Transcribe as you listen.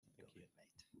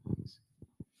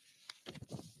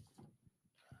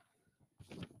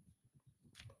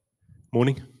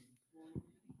Morning.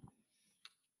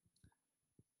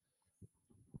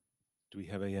 Do we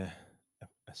have a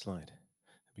slide?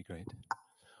 That'd be great.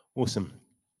 Awesome.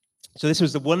 So this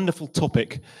was the wonderful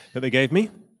topic that they gave me.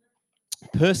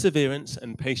 Perseverance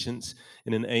and patience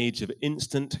in an age of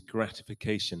instant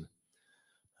gratification.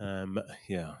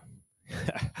 Yeah.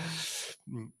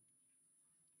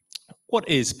 What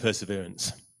is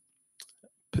perseverance?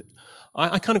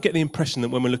 I kind of get the impression that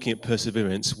when we're looking at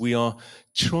perseverance, we are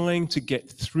trying to get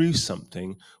through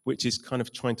something which is kind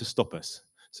of trying to stop us.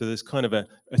 So there's kind of a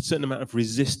certain amount of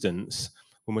resistance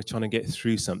when we're trying to get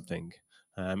through something,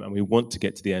 and we want to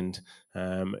get to the end.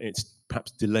 It's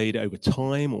perhaps delayed over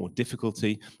time or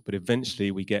difficulty, but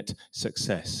eventually we get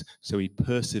success. So we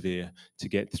persevere to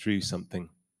get through something.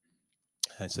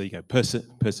 So there you go,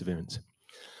 perseverance.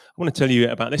 I want to tell you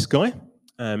about this guy.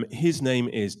 His name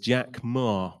is Jack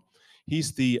Ma.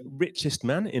 He's the richest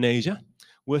man in Asia,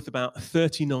 worth about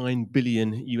 39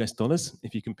 billion US dollars,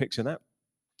 if you can picture that.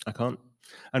 I can't.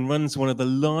 And runs one of the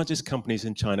largest companies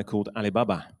in China called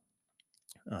Alibaba.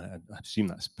 I assume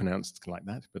that's pronounced like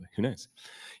that, but who knows?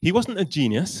 He wasn't a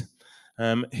genius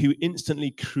who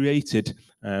instantly created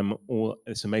all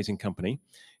this amazing company.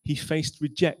 He faced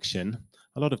rejection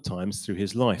a lot of times through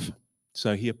his life.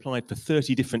 So he applied for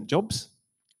 30 different jobs,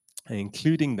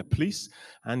 including the police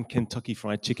and Kentucky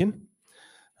Fried Chicken,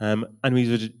 and he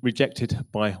was rejected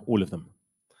by all of them.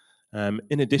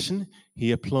 In addition,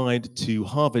 he applied to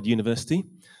Harvard University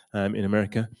in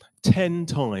America 10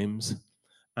 times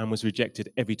and was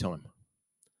rejected every time.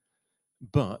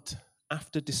 But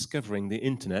after discovering the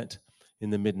internet in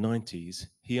the mid-90s,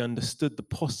 he understood the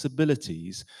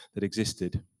possibilities that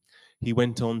existed. He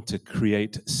went on to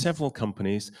create several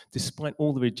companies despite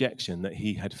all the rejection that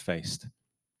he had faced.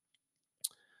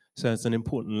 So it's an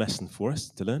important lesson for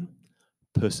us to learn.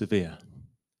 Persevere.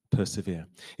 Persevere.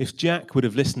 If Jack would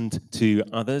have listened to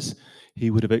others,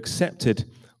 he would have accepted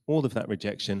all of that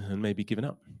rejection and maybe given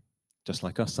up, just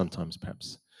like us sometimes,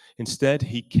 perhaps. Instead,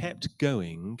 he kept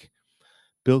going,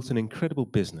 built an incredible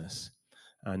business,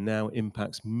 and now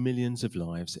impacts millions of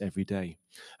lives every day.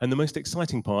 And the most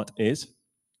exciting part is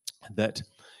that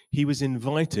he was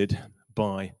invited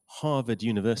by Harvard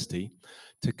University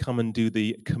to come and do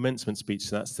the commencement speech.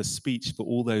 So that's the speech for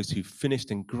all those who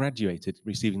finished and graduated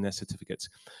receiving their certificates.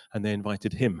 And they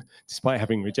invited him, despite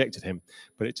having rejected him.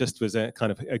 But it just was a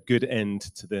kind of a good end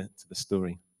to the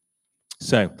story.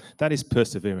 So that is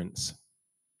perseverance.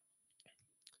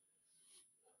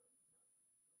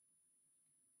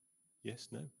 Yes,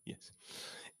 no, yes.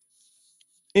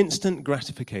 Instant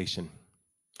gratification.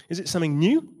 Is it something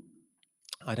new?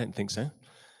 I don't think so.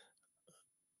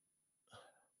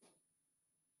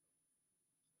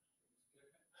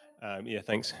 Yeah,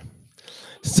 thanks.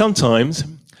 Sometimes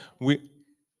we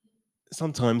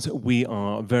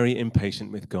are very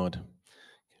impatient with God.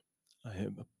 I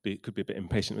could be a bit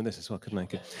impatient with this as well, couldn't I?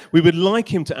 We would like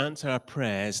him to answer our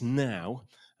prayers now,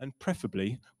 and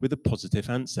preferably with a positive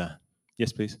answer.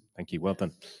 Yes, please. Thank you. Well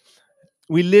done.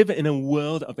 We live in a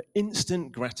world of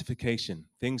instant gratification.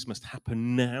 Things must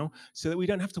happen now so that we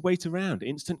don't have to wait around.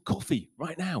 Instant coffee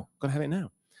right now. Got to have it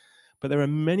now. But there are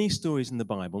many stories in the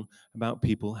Bible about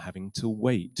people having to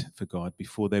wait for God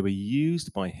before they were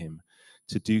used by him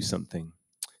to do something.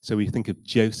 So we think of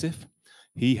Joseph.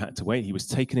 He had to wait. He was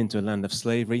taken into a land of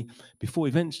slavery before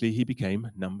eventually he became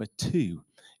number 2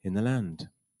 in the land.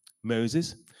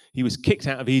 Moses, he was kicked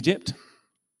out of Egypt,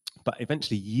 but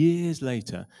eventually years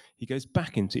later, he goes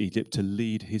back into Egypt to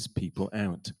lead his people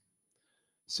out.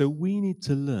 So we need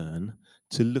to learn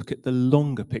to look at the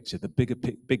longer picture, the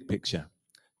big picture,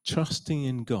 trusting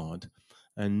in God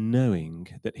and knowing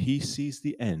that he sees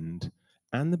the end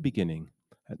and the beginning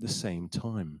at the same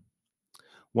time.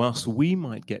 Whilst we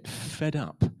might get fed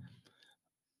up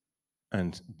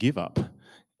and give up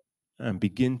and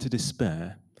begin to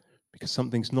despair because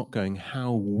something's not going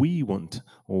how we want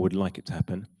or would like it to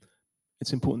happen,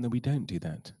 it's important that we don't do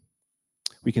that.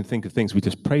 We can think of things we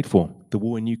just prayed for, the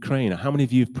war in Ukraine. How many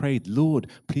of you have prayed, Lord,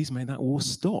 please may that war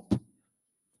stop?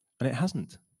 And it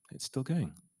hasn't. It's still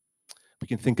going. We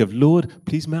can think of, Lord,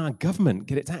 please may our government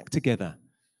get its act together.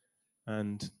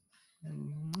 And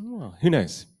well, who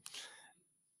knows?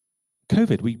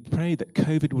 COVID, we prayed that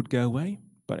COVID would go away,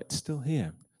 but it's still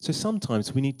here. So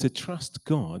sometimes we need to trust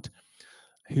God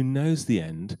who knows the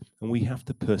end, and we have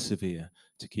to persevere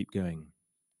to keep going.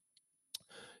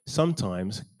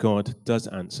 Sometimes God does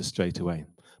answer straight away,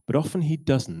 but often he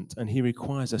doesn't, and he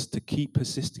requires us to keep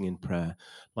persisting in prayer,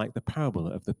 like the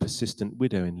parable of the persistent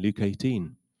widow in Luke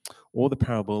 18, or the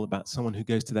parable about someone who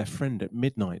goes to their friend at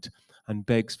midnight and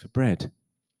begs for bread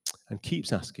and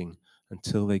keeps asking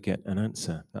until they get an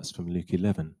answer. That's from Luke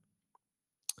 11.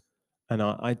 And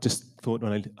I just thought,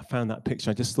 when I found that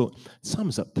picture, I just thought,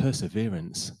 sums up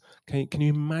perseverance. Can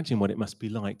you imagine what it must be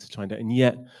like to try and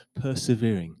yet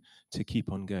persevering to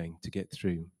keep on going, to get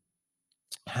through?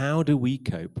 How do we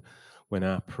cope when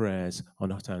our prayers are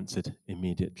not answered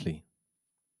immediately?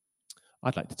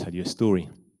 I'd like to tell you a story.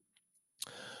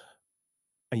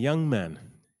 A young man,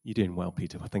 you're doing well,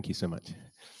 Peter, thank you so much.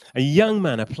 A young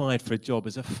man applied for a job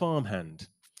as a farmhand.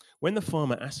 When the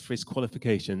farmer asked for his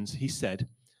qualifications, he said,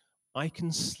 "I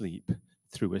can sleep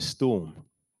through a storm."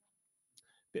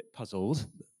 Bit puzzled,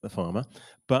 the farmer,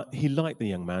 but he liked the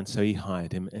young man, so he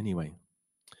hired him anyway.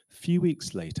 A few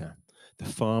weeks later, the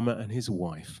farmer and his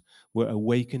wife were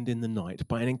awakened in the night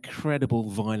by an incredible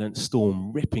violent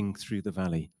storm ripping through the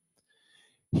valley.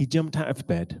 He jumped out of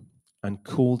bed and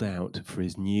called out for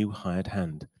his new hired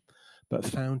hand, but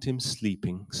found him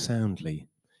sleeping soundly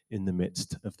in the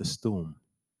midst of the storm.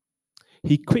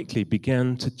 He quickly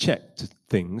began to check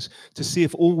things to see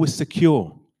if all was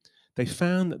secure. They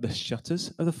found that the shutters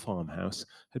of the farmhouse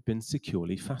had been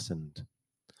securely fastened.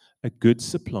 A good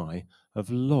supply of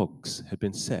logs had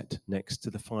been set next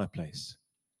to the fireplace.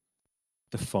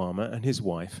 The farmer and his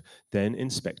wife then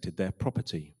inspected their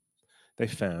property. They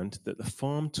found that the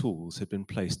farm tools had been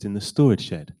placed in the storage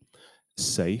shed,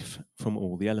 safe from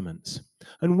all the elements,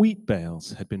 and wheat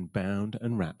bales had been bound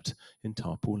and wrapped in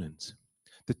tarpaulins.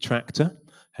 The tractor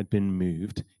had been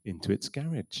moved into its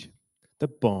garage. The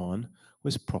barn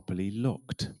was properly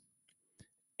locked.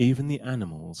 Even the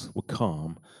animals were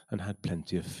calm and had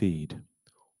plenty of feed.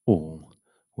 All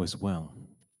was well.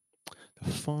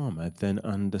 The farmer then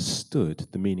understood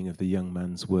the meaning of the young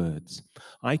man's words.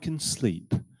 "I can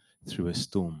sleep through a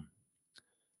storm."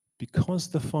 Because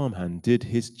the farmhand did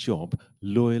his job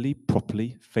loyally,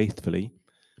 properly, faithfully,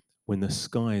 when the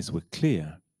skies were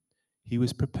clear, he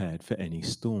was prepared for any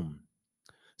storm.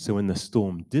 So when the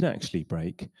storm did actually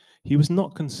break, he was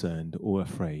not concerned or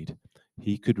afraid.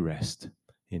 He could rest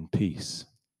in peace.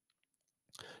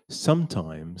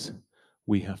 Sometimes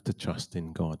we have to trust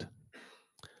in God,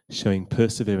 showing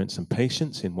perseverance and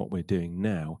patience in what we're doing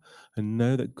now, and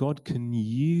know that God can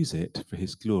use it for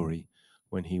his glory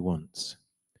when he wants.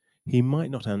 He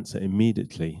might not answer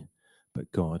immediately,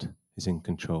 but God is in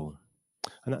control.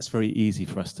 And that's very easy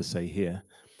for us to say here,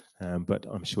 but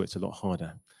I'm sure it's a lot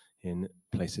harder in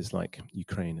places like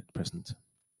Ukraine at present.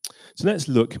 So let's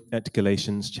look at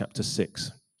Galatians chapter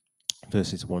 6,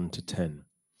 verses 1 to 10.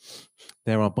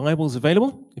 There are Bibles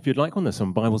available if you'd like one. There's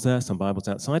some Bibles there, some Bibles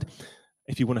outside,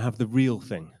 if you want to have the real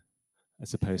thing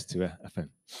as opposed to a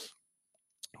phone.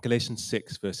 Galatians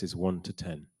 6, verses 1 to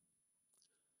 10.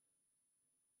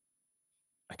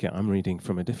 Okay, I'm reading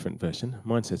from a different version.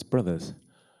 Mine says brothers.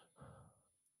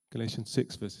 Galatians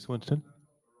 6, verses 1 to 10.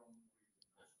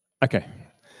 Okay,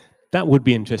 that would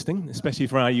be interesting, especially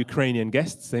for our Ukrainian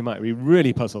guests. They might be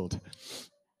really puzzled.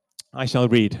 I shall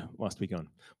read whilst we go on.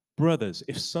 Brothers,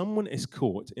 if someone is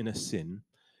caught in a sin,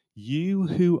 you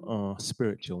who are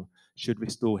spiritual should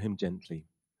restore him gently.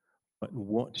 But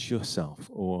watch yourself,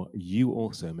 or you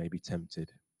also may be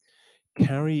tempted.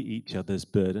 Carry each other's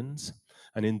burdens,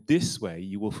 and in this way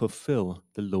you will fulfill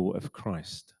the law of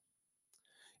Christ.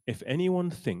 If anyone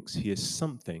thinks he is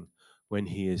something when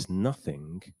he is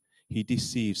nothing, he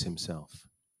deceives himself.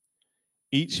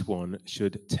 Each one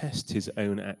should test his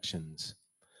own actions.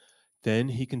 Then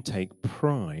he can take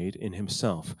pride in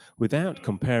himself without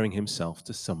comparing himself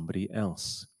to somebody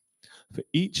else. For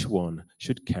each one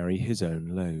should carry his own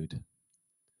load.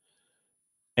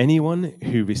 Anyone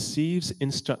who receives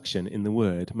instruction in the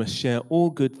word must share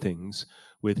all good things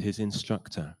with his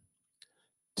instructor.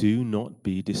 Do not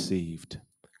be deceived.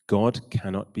 God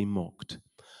cannot be mocked.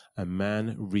 A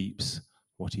man reaps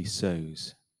what he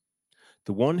sows.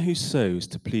 The one who sows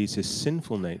to please his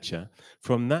sinful nature,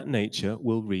 from that nature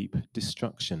will reap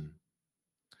destruction.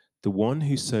 The one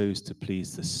who sows to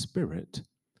please the Spirit,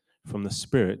 from the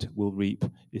Spirit will reap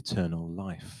eternal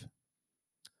life.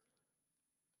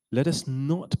 Let us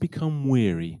not become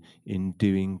weary in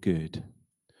doing good,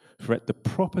 for at the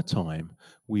proper time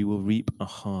we will reap a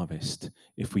harvest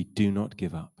if we do not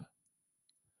give up.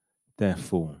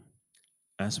 Therefore,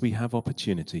 as we have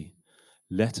opportunity,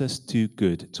 let us do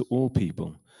good to all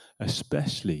people,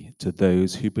 especially to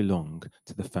those who belong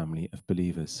to the family of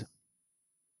believers.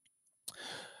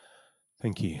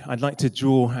 Thank you. I'd like to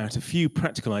draw out a few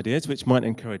practical ideas which might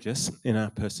encourage us in our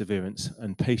perseverance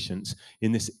and patience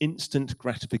in this instant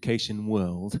gratification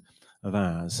world of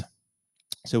ours.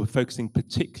 So we're focusing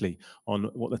particularly on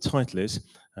what the title is,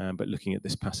 but looking at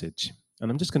this passage. And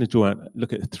I'm just going to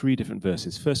look at 3 different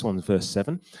verses. First one is verse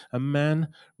 7. A man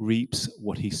reaps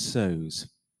what he sows.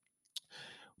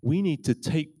 We need to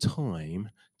take time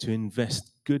to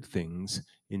invest good things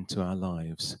into our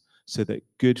lives so that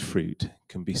good fruit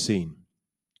can be seen.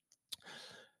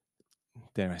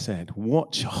 Dare I say it,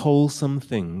 watch wholesome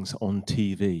things on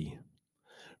TV.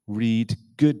 Read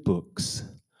good books.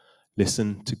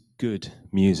 Listen to good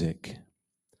music.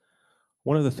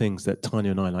 One of the things that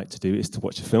Tanya and I like to do is to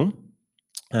watch a film.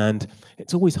 And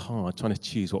it's always hard trying to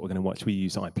choose what we're going to watch. We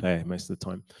use iPlayer most of the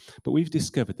time. But we've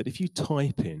discovered that if you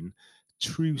type in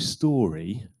true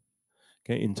story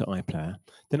into iPlayer,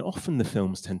 then often the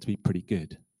films tend to be pretty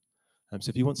good. So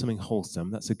if you want something wholesome,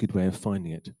 that's a good way of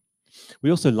finding it.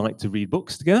 We also like to read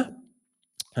books together.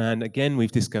 And again,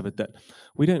 we've discovered that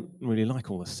we don't really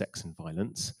like all the sex and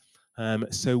violence.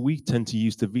 So we tend to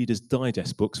use the Reader's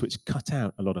Digest books, which cut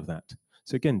out a lot of that.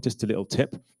 So again, just a little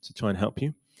tip to try and help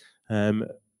you.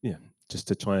 Just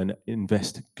to try and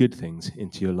invest good things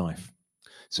into your life.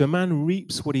 So a man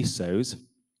reaps what he sows.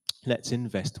 Let's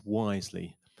invest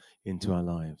wisely into our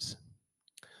lives.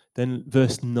 Then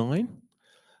verse 9,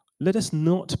 let us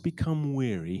not become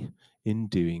weary in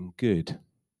doing good.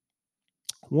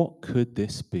 What could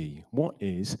this be? What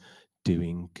is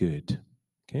doing good?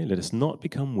 Okay, let us not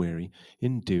become weary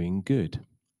in doing good.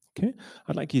 Okay,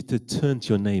 I'd like you to turn to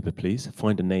your neighbor, please.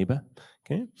 Find a neighbor,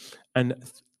 okay, and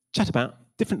chat about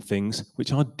different things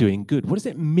which are doing good. What does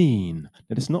it mean?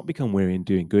 Let us not become weary in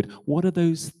doing good. What are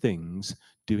those things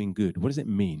doing good? What does it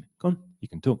mean? Go on, you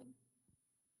can talk.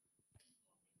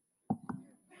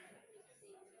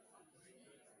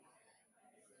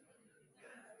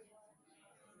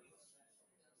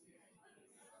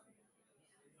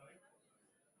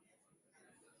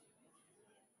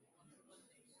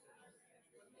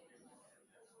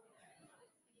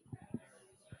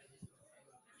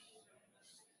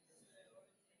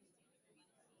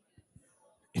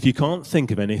 If you can't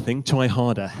think of anything, try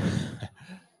harder.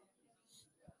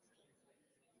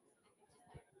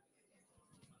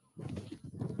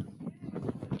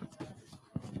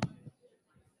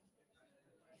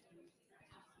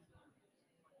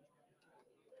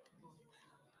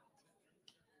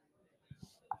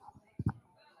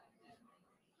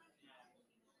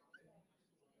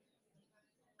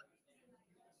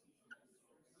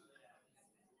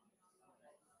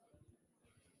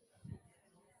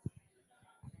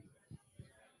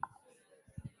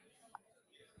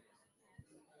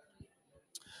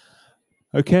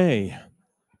 Okay.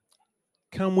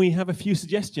 Can we have a few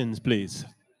suggestions, please?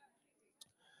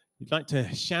 You'd like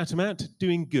to shout them out?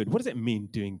 Doing good. What does it mean,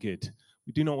 doing good?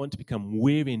 We do not want to become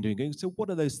weary in doing good. So what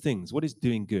are those things? What is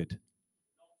doing good?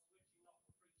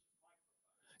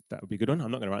 That would be a good one.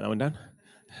 I'm not going to write that one down.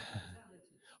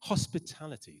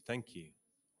 Hospitality. Thank you.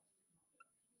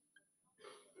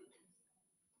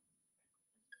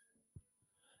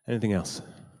 Anything else?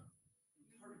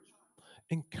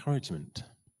 Encouragement.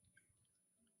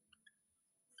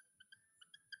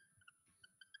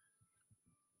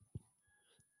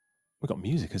 We've got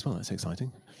music as well. That's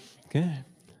exciting. Okay.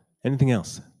 Anything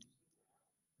else?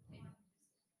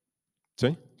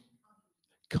 Sorry?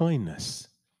 Kindness.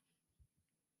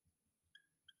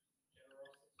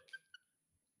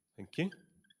 Thank you.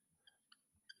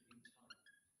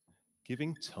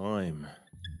 Giving time.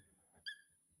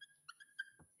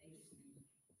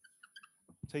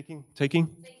 Taking?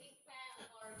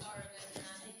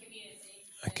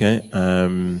 Okay.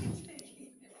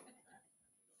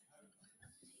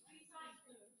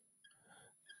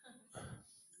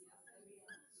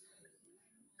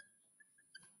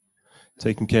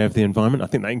 Taking care of the environment. I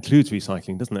think that includes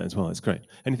recycling, doesn't it, as well? That's great.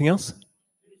 Anything else?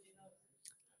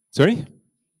 Sorry?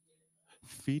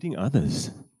 Feeding others.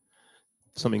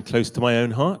 Something close to my own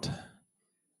heart.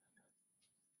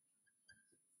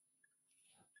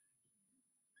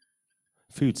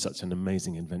 Food's such an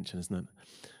amazing invention, isn't it?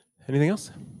 Anything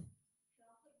else?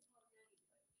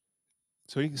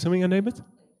 Sorry, something on neighbours?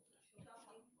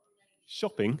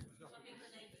 Shopping?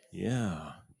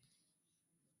 Yeah.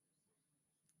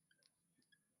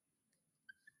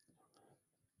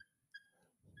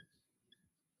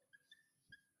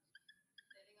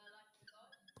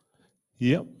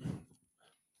 Yep.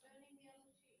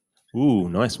 Ooh,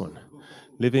 nice one.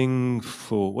 Living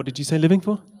for, what did you say living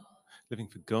for? Living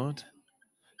for God.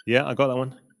 Yeah, I got that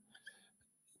one.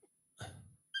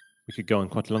 We could go on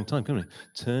quite a long time, couldn't we?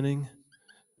 Turning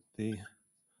the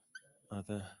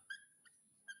other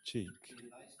cheek.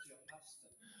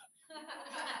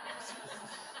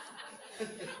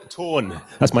 Torn.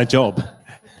 That's my job.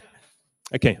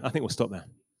 Okay, I think we'll stop there.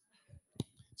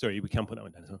 Sorry, we can put that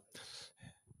one down as well.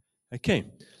 Okay,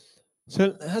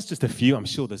 So that's just a few. I'm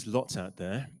sure there's lots out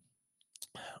there.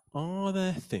 Are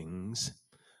there things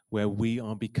where we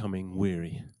are becoming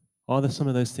weary? Are there some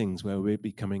of those things where we're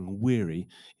becoming weary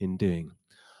in doing?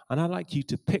 And I'd like you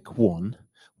to pick one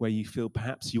where you feel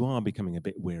perhaps you are becoming a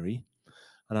bit weary.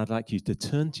 And I'd like you to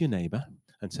turn to your neighbor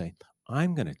and say,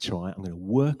 I'm going to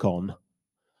work on,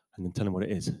 and then tell them what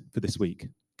it is for this week.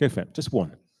 Go for it, just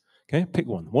one. Okay, pick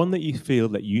one. One that you feel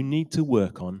that you need to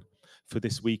work on for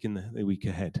this week and the week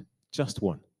ahead. Just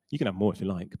one. You can have more if you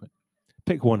like, but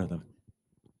pick one of them.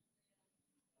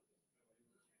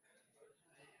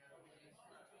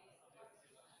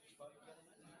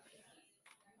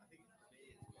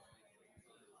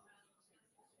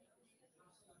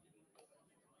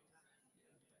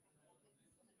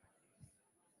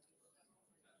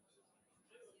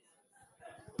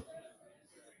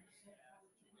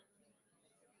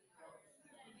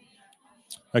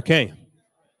 Okay.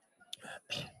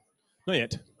 Not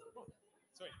yet.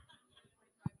 Sorry.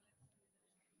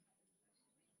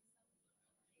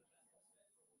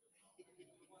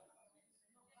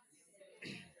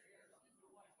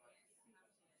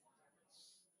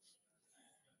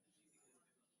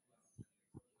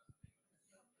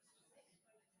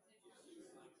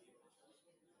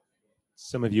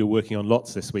 Some of you are working on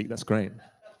lots this week. That's great.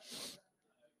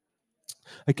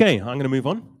 Okay, I'm going to move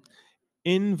on.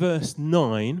 In verse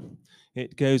 9,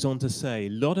 it goes on to say,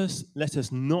 let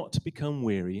us not become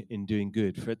weary in doing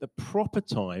good, for at the proper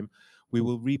time we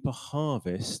will reap a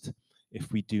harvest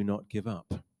if we do not give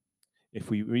up. If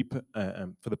we reap,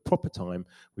 for the proper time,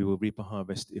 we will reap a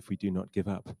harvest if we do not give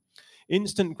up.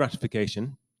 Instant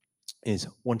gratification is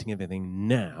wanting everything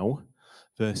now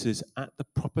versus at the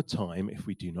proper time if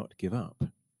we do not give up.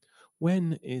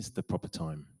 When is the proper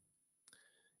time?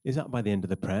 Is that by the end of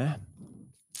the prayer?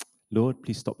 Lord,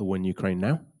 please stop the war in Ukraine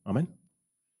now. Amen.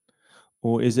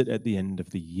 Or is it at the end of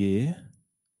the year?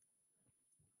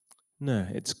 No,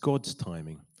 it's God's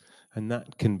timing. And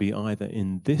that can be either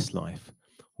in this life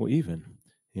or even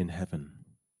in heaven.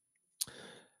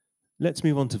 Let's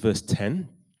move on to verse 10.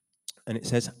 And it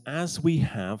says, as we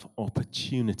have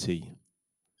opportunity,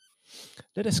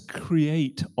 let us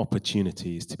create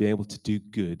opportunities to be able to do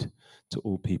good to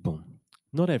all people.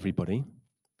 Not everybody.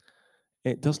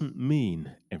 It doesn't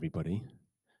mean everybody.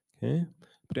 Okay?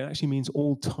 But it actually means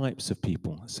all types of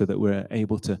people so that we're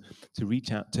able to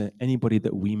reach out to anybody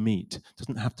that we meet. It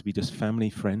doesn't have to be just family,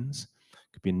 friends.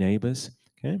 It could be neighbors.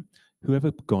 Okay?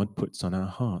 Whoever God puts on our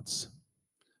hearts.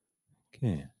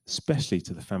 Okay? Especially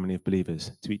to the family of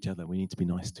believers, to each other. We need to be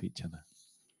nice to each other.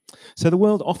 So the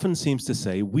world often seems to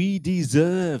say we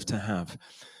deserve to have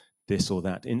this or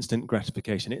that instant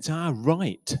gratification. It's our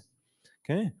right.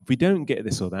 Okay? If we don't get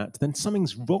this or that, then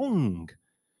something's wrong.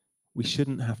 We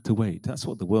shouldn't have to wait. That's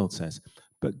what the world says.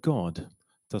 But God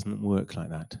doesn't work like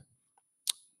that.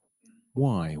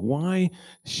 Why? Why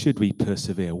should we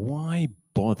persevere? Why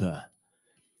bother?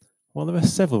 Well, there are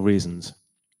several reasons.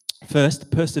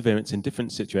 First, perseverance in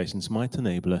different situations might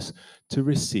enable us to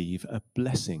receive a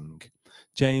blessing.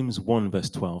 James 1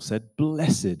 verse 12 said,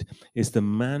 "Blessed is the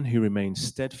man who remains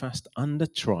steadfast under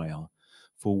trial,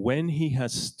 for when he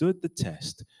has stood the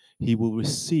test, he will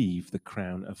receive the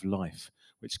crown of life,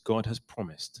 which God has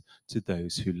promised to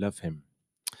those who love him."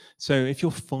 So if you're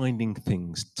finding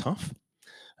things tough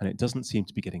and it doesn't seem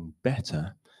to be getting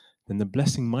better, then the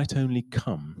blessing might only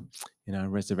come in our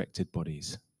resurrected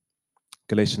bodies.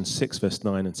 Galatians 6 verse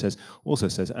 9 also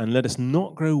says, "And let us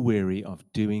not grow weary of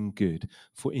doing good,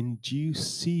 for in due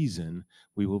season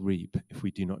we will reap if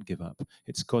we do not give up."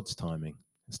 It's God's timing,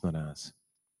 it's not ours.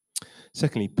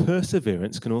 Secondly,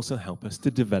 perseverance can also help us to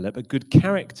develop a good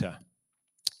character.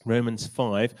 Romans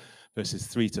 5 verses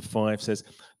 3 to 5 says,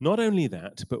 "Not only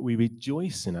that, but we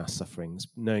rejoice in our sufferings,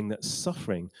 knowing that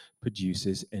suffering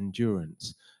produces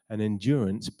endurance, and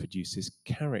endurance produces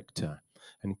character,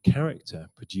 and character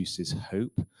produces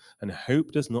hope, and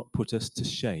hope does not put us to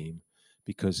shame,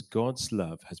 because God's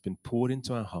love has been poured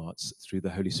into our hearts through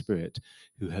the Holy Spirit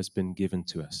who has been given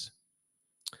to us."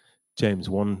 James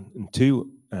 1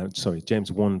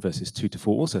 verses 2 to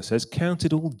 4 also says, "Count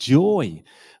it all joy,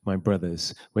 my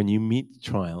brothers, when you meet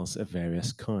trials of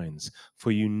various kinds,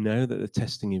 for you know that the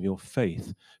testing of your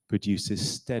faith produces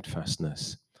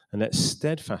steadfastness. And let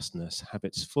steadfastness have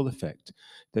its full effect,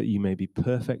 that you may be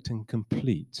perfect and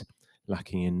complete,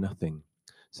 lacking in nothing."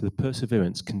 So the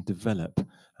perseverance can develop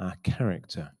our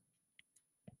character.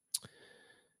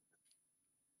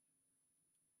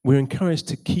 We're encouraged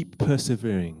to keep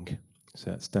persevering.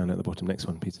 So that's down at the bottom. Next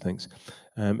one, Peter, thanks.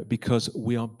 Because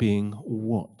we are being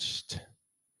watched.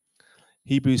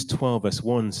 Hebrews 12 verse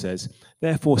 1 says,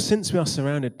 "Therefore, since we are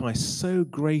surrounded by so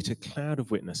great a cloud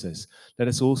of witnesses, let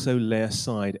us also lay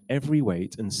aside every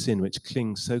weight and sin which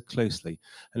clings so closely,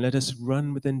 and let us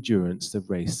run with endurance the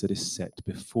race that is set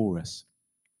before us."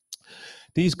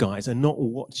 These guys are not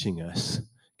watching us,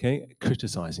 okay,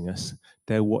 criticizing us.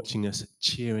 They're watching us,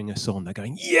 cheering us on. They're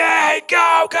going, "Yeah,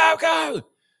 go, go, go."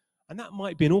 And that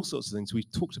might be in all sorts of things. We've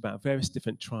talked about various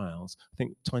different trials. I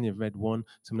think Tanya read one.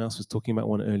 Someone else was talking about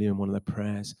one earlier in one of the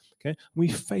prayers. Okay, we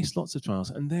face lots of trials,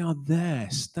 and they are there,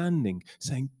 standing,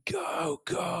 saying, "Go,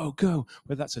 go, go."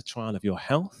 Whether that's a trial of your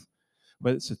health,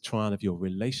 whether it's a trial of your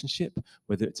relationship,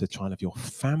 whether it's a trial of your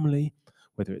family,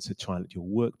 whether it's a trial at your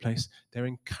workplace, they're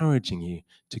encouraging you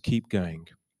to keep going.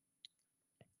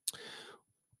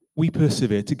 We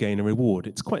persevere to gain a reward.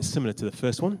 It's quite similar to the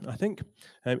first one, I think.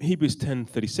 Hebrews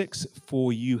 10:36,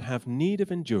 "For you have need of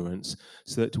endurance,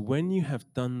 so that when you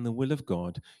have done the will of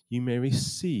God, you may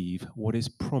receive what is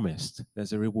promised."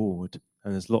 There's a reward,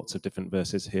 and there's lots of different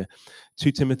verses here.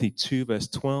 2 Timothy 2 verse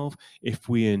 12, "If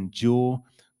we endure,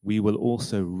 we will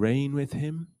also reign with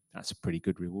him." That's a pretty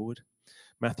good reward.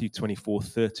 Matthew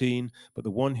 24:13, "But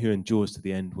the one who endures to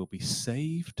the end will be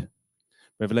saved."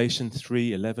 Revelation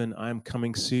 3:11, "I am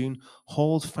coming soon.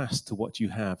 Hold fast to what you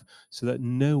have, so that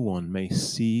no one may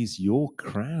seize your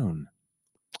crown."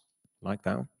 Like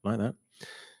that, like that.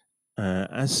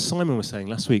 As Simon was saying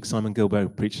last week, Simon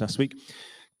Gilbo preached last week,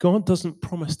 God doesn't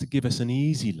promise to give us an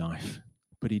easy life,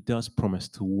 but he does promise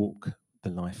to walk the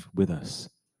life with us.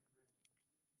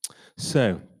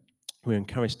 So, we're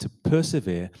encouraged to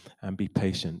persevere and be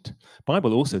patient. The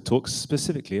Bible also talks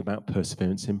specifically about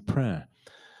perseverance in prayer.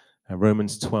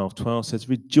 Romans 12:12 says,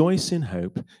 "Rejoice in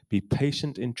hope, be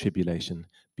patient in tribulation,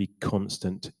 be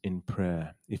constant in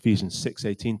prayer." Ephesians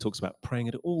 6:18 talks about praying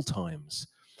at all times,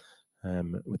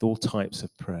 with all types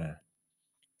of prayer.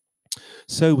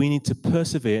 So we need to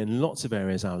persevere in lots of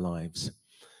areas of our lives.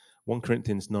 1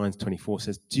 Corinthians 9:24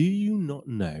 says, "Do you not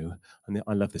know," and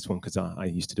I love this one because I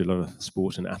used to do a lot of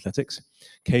sport and athletics,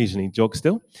 occasionally jog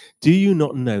still. "Do you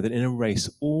not know that in a race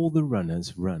all the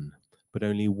runners run, but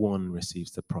only one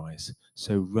receives the prize?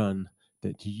 So run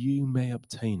that you may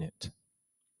obtain it."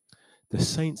 The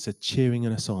saints are cheering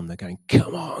us on. They're going,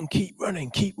 "Come on, keep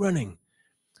running, keep running."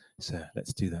 So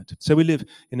let's do that. So we live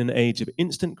in an age of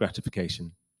instant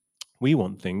gratification. We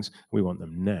want things, we want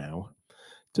them now.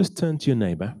 Just turn to your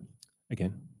neighbor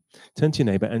again. Turn to your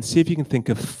neighbor and see if you can think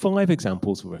of 5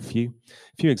 examples or a few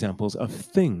examples of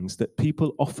things that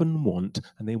people often want,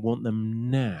 and they want them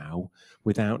now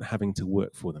without having to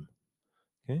work for them.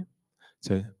 Okay?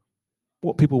 So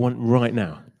what people want right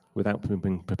now without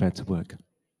being prepared to work.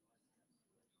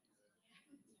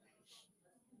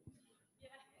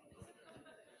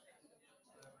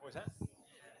 What was that?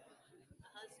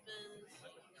 Husbands,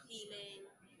 healing,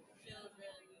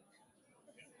 children.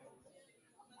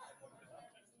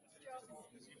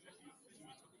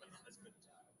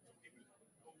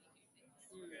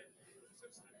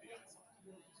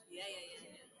 Yeah, yeah, yeah,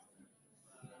 yeah.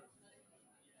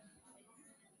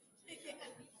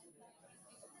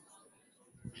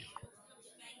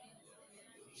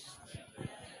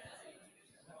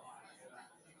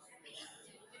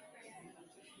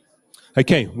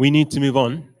 Okay, we need to move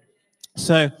on.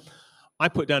 So I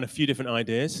put down a few different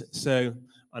ideas. So,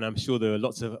 and I'm sure there are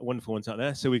lots of wonderful ones out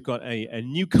there. So we've got a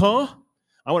new car.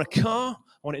 I want a car.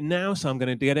 I want it now, so I'm going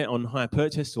to get it on hire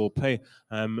purchase or pay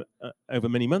over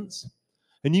many months.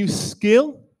 A new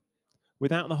skill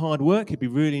without the hard work. It'd be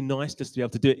really nice just to be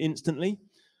able to do it instantly.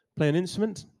 Play an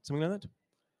instrument, something like that.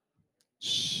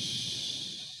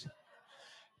 Shh.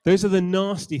 Those are the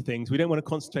nasty things. We don't want to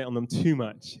concentrate on them too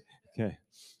much. Okay.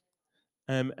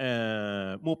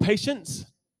 More patience.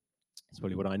 That's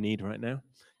probably what I need right now.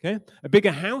 Okay. A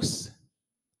bigger house.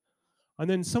 And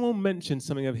then someone mentioned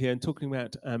something over here and talking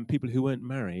about people who weren't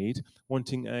married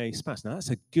wanting a spouse. Now, that's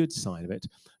a good side of it.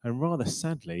 And rather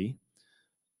sadly,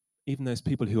 even those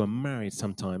people who are married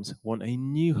sometimes want a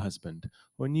new husband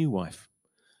or a new wife.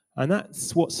 And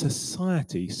that's what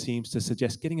society seems to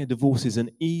suggest. Getting a divorce is an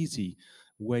easy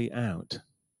way out.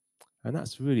 And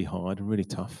that's really hard and really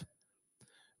tough.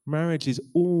 Marriage is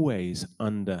always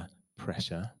under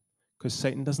pressure because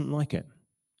Satan doesn't like it.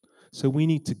 So we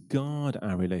need to guard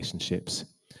our relationships,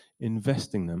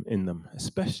 investing in them,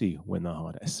 especially when they're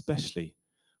hard, especially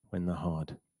when they're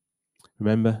hard.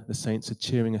 Remember, the saints are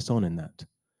cheering us on in that.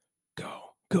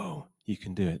 Go, go, you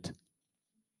can do it.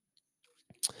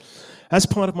 As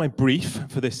part of my brief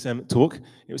for this talk,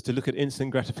 it was to look at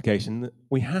instant gratification.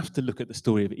 We have to look at the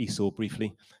story of Esau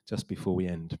briefly, just before we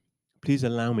end. Please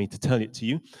allow me to tell it to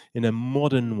you in a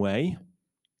modern way.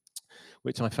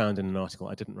 which I found in an article.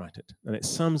 I didn't write it. And it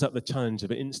sums up the challenge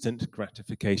of instant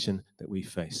gratification that we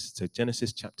face. So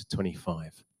Genesis chapter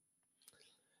 25.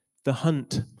 The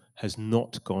hunt has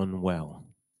not gone well.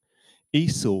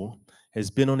 Esau has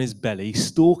been on his belly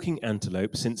stalking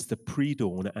antelope since the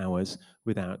pre-dawn hours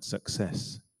without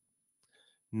success.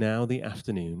 Now the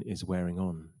afternoon is wearing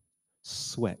on.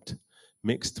 Sweat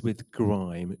mixed with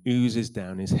grime oozes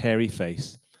down his hairy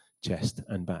face, chest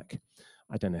and back.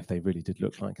 I don't know if they really did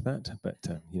look like that, but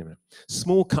you know.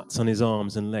 Small cuts on his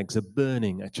arms and legs are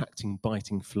burning, attracting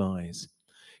biting flies.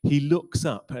 He looks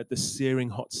up at the searing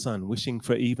hot sun, wishing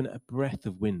for even a breath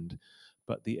of wind,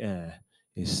 but the air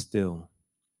is still.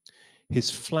 His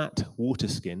flat water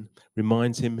skin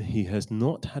reminds him he has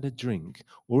not had a drink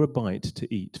or a bite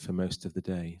to eat for most of the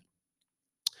day.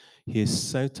 He is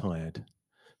so tired,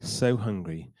 so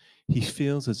hungry, he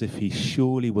feels as if he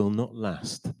surely will not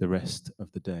last the rest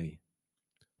of the day.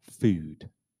 Food,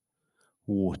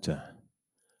 water,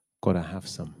 gotta have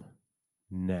some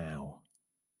now.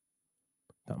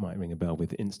 That might ring a bell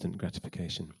with instant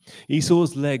gratification.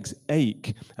 Esau's legs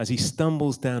ache as he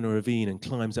stumbles down a ravine and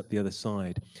climbs up the other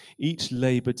side. Each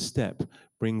labored step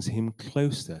brings him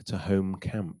closer to home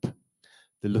camp.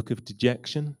 The look of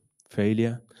dejection,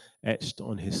 failure, etched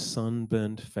on his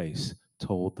sunburned face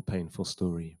told the painful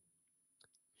story.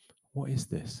 What is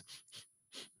this?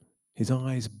 His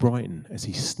eyes brighten as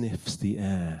he sniffs the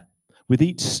air. With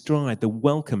each stride, the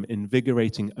welcome,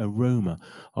 invigorating aroma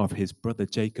of his brother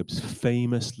Jacob's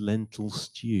famous lentil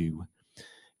stew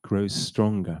grows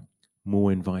stronger,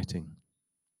 more inviting.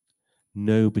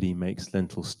 Nobody makes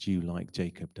lentil stew like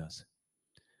Jacob does.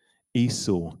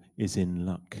 Esau is in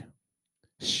luck.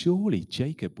 Surely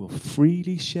Jacob will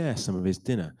freely share some of his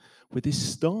dinner with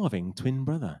his starving twin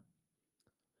brother.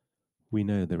 We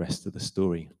know the rest of the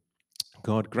story.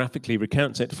 God graphically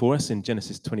recounts it for us in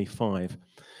Genesis 25.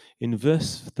 In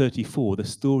verse 34, the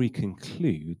story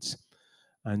concludes,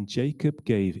 and Jacob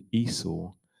gave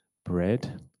Esau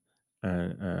bread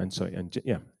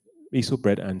Esau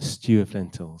bread and stew of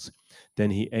lentils.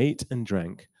 Then he ate and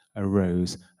drank,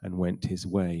 arose and went his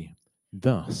way.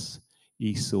 Thus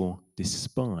Esau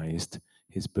despised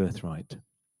his birthright.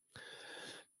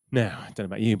 Now, I don't know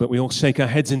about you, but we all shake our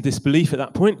heads in disbelief at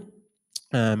that point,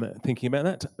 thinking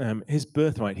about that. His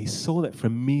birthright, he sold it for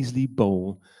a measly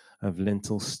bowl of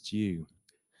lentil stew.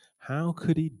 How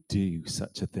could he do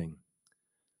such a thing?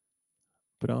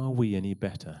 But are we any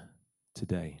better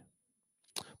today?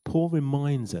 Paul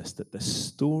reminds us that the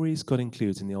stories God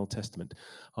includes in the Old Testament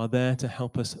are there to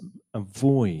help us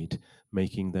avoid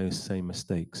making those same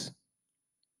mistakes.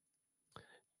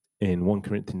 In 1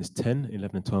 Corinthians 10,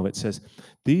 11 and 12, it says,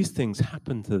 these things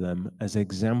happened to them as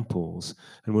examples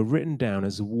and were written down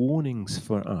as warnings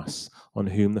for us on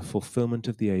whom the fulfillment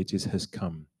of the ages has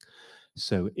come.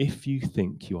 So if you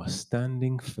think you are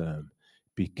standing firm,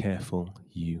 be careful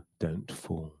you don't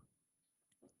fall.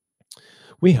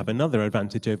 We have another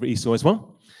advantage over Esau as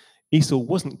well. Esau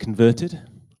wasn't converted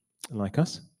like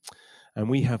us, and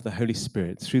we have the Holy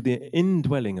Spirit. Through the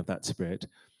indwelling of that Spirit,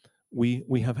 we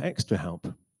have extra help.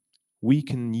 We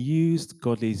can use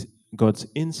God's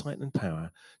insight and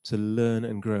power to learn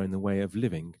and grow in the way of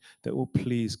living that will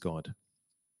please God.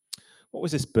 What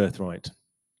was this birthright?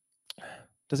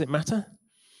 Does it matter?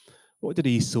 What did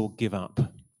Esau give up?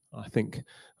 I think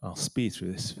I'll speed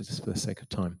through this for the sake of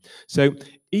time. So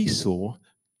Esau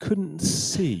couldn't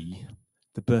see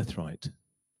the birthright.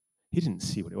 He didn't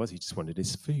see what it was. He just wanted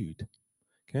his food.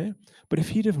 Okay? But if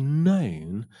he'd have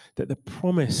known that the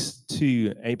promise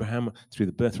to Abraham through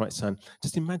the birthright son,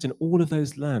 just imagine all of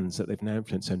those lands that they've now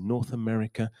influenced. So North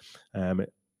America,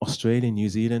 Australia, New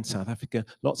Zealand, South Africa,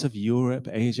 lots of Europe,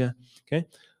 Asia. Okay?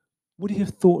 Would he have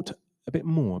thought a bit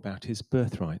more about his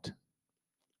birthright?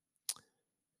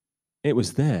 It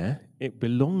was there, it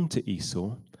belonged to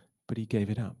Esau, but he gave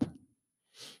it up.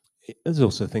 There's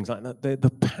also things like that, the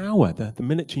power, the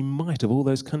military might of all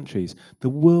those countries, the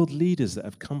world leaders that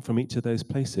have come from each of those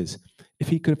places. If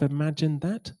he could have imagined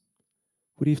that,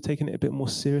 would he have taken it a bit more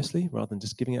seriously rather than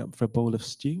just giving it up for a bowl of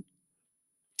stew?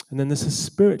 And then there's a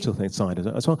spiritual side of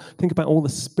it as well. Think about all the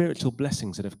spiritual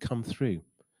blessings that have come through.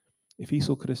 If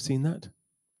Esau could have seen that,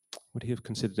 would he have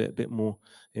considered it a bit more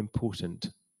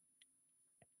important?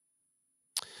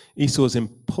 Esau's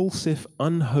impulsive,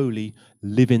 unholy,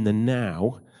 live in the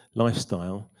now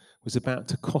lifestyle was about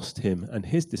to cost him and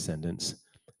his descendants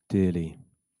dearly.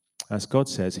 As God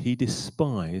says, he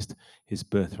despised his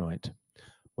birthright,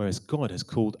 whereas God has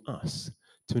called us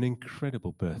to an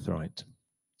incredible birthright.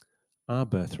 Our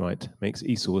birthright makes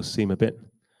Esau seem a bit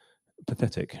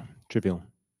pathetic, trivial.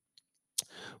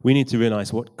 We need to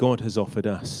realize what God has offered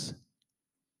us.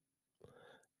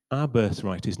 Our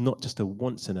birthright is not just a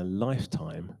once in a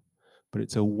lifetime, but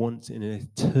it's a once in an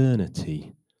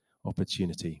eternity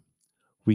opportunity.